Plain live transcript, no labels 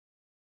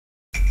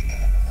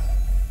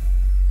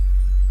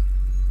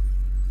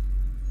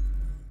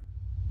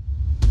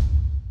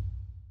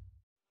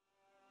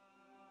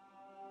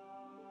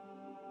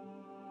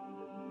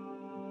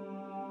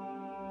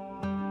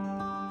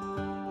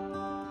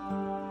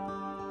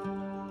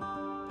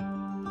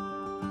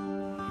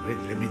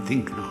let me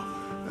think now.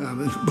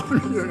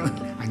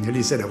 I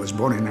nearly said I was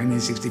born in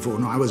 1964.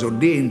 No, I was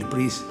ordained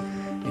priest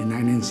in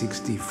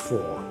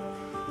 1964.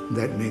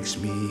 That makes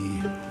me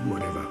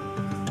whatever.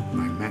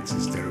 My maths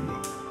is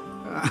terrible.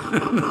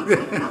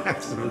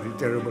 Absolutely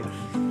terrible.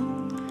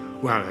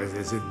 Well, as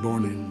I said,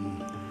 born in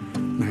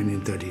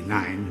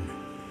 1939,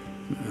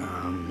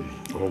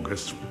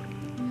 August.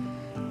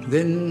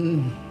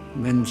 Then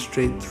went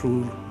straight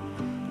through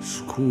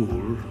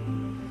school.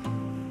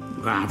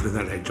 After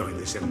that, I joined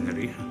the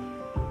seminary.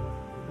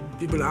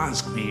 People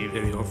ask me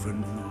very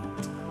often,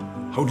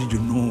 how did you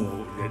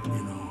know that,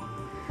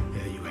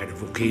 you had a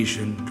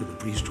vocation to the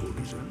priesthood?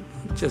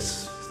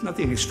 Just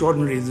nothing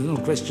extraordinary. There's no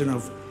question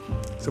of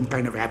some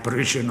kind of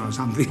apparition or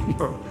something,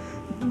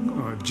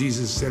 or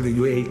Jesus telling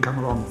you, hey, come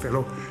along,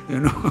 fellow,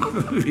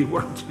 we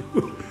want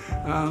you.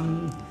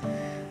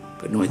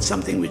 But no, it's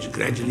something which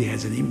gradually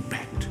has an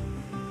impact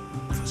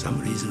for some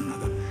reason or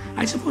another.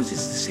 I suppose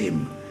it's the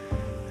same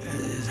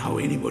as how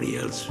anybody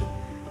else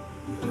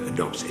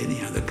adopts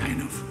any other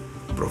kind of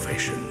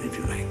profession, if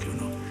you like,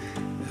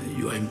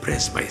 You are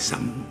impressed by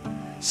some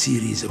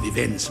series of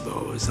events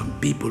or some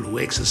people who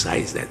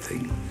exercise that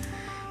thing.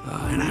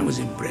 And I was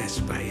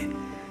impressed by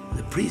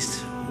the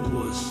priest who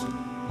was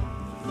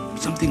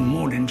something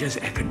more than just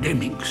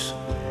academics.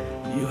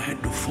 You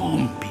had to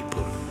form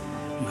people.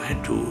 You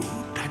had to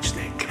touch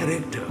their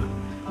character,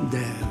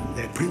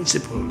 their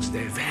principles,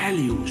 their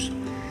values,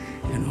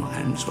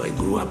 And so I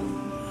grew up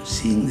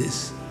seeing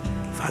this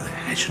Father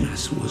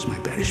Ashnas, who was my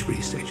parish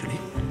priest actually.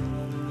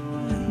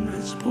 And I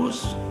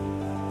suppose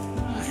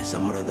I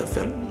somehow or other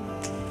felt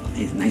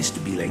it's nice to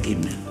be like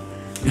him.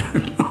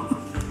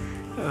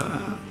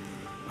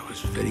 I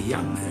was very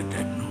young at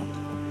that time,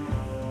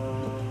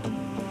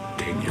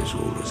 10 years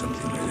old or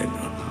something like that.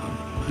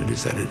 I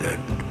decided I'd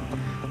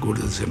go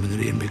to the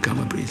seminary and become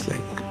a priest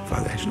like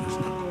Father Ashnas.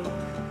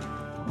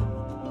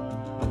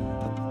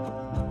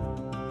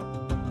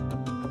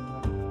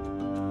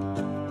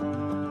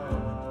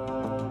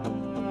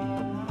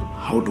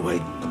 How do I,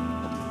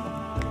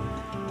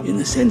 in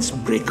a sense,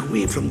 break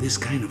away from this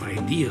kind of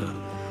idea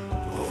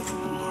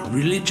of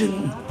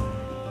religion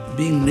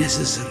being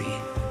necessary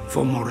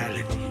for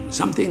morality,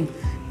 something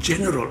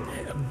general,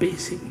 a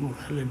basic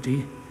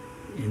morality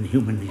in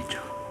human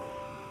nature,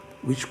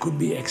 which could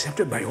be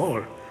accepted by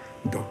all.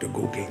 Dr.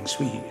 Go Keng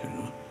Sui,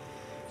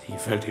 he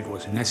felt it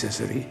was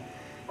necessary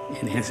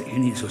in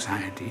any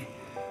society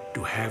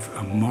to have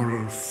a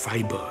moral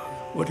fiber,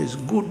 what is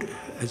good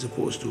as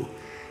opposed to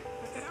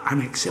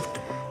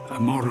unacceptable, a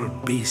moral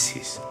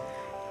basis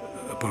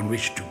upon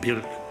which to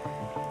build.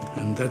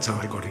 And that's how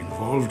I got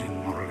involved in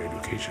moral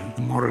education.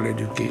 Moral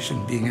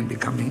education, being and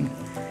becoming,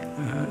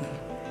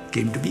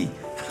 came to be.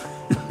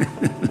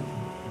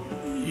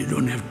 You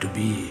don't have to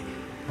be,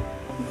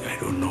 I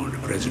don't know, the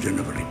president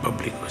of a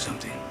republic or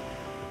something.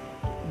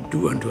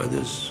 Do unto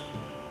others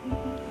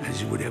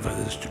as you would have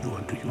others to do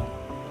unto you.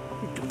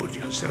 To put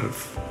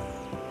yourself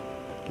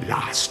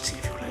last,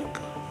 if you like,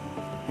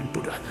 and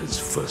put others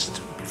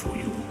first before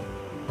you.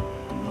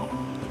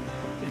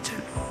 It's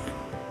an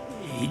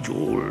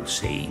age-old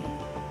saying,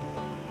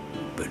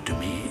 but to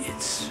me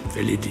its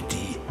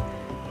validity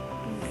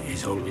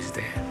is always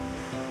there.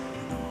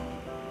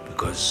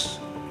 Because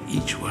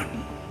each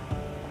one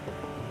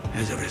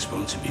has a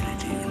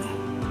responsibility,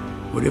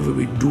 Whatever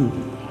we do,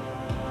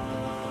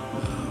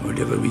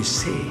 whatever we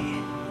say,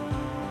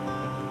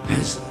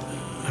 has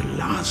a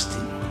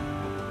lasting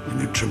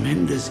and a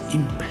tremendous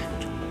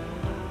impact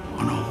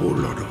on a whole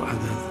lot of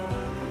other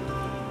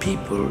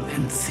people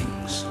and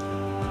things.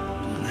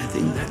 And I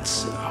think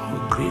that's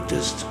our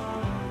greatest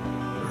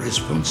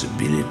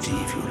responsibility,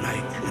 if you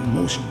like, and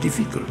most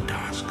difficult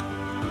task,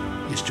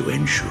 is to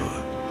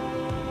ensure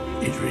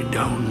it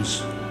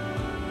redounds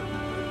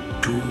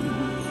to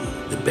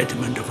the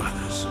betterment of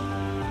others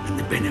and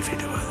the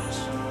benefit of others.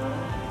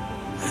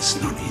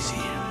 That's not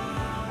easy.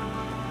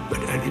 But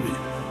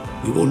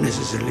we won't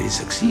necessarily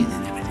succeed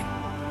in everything,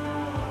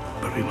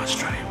 but we must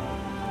try.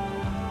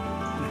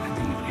 And I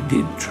think if we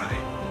did try,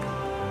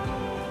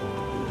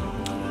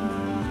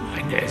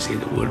 I dare say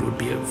the world would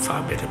be a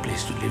far better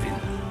place to live in.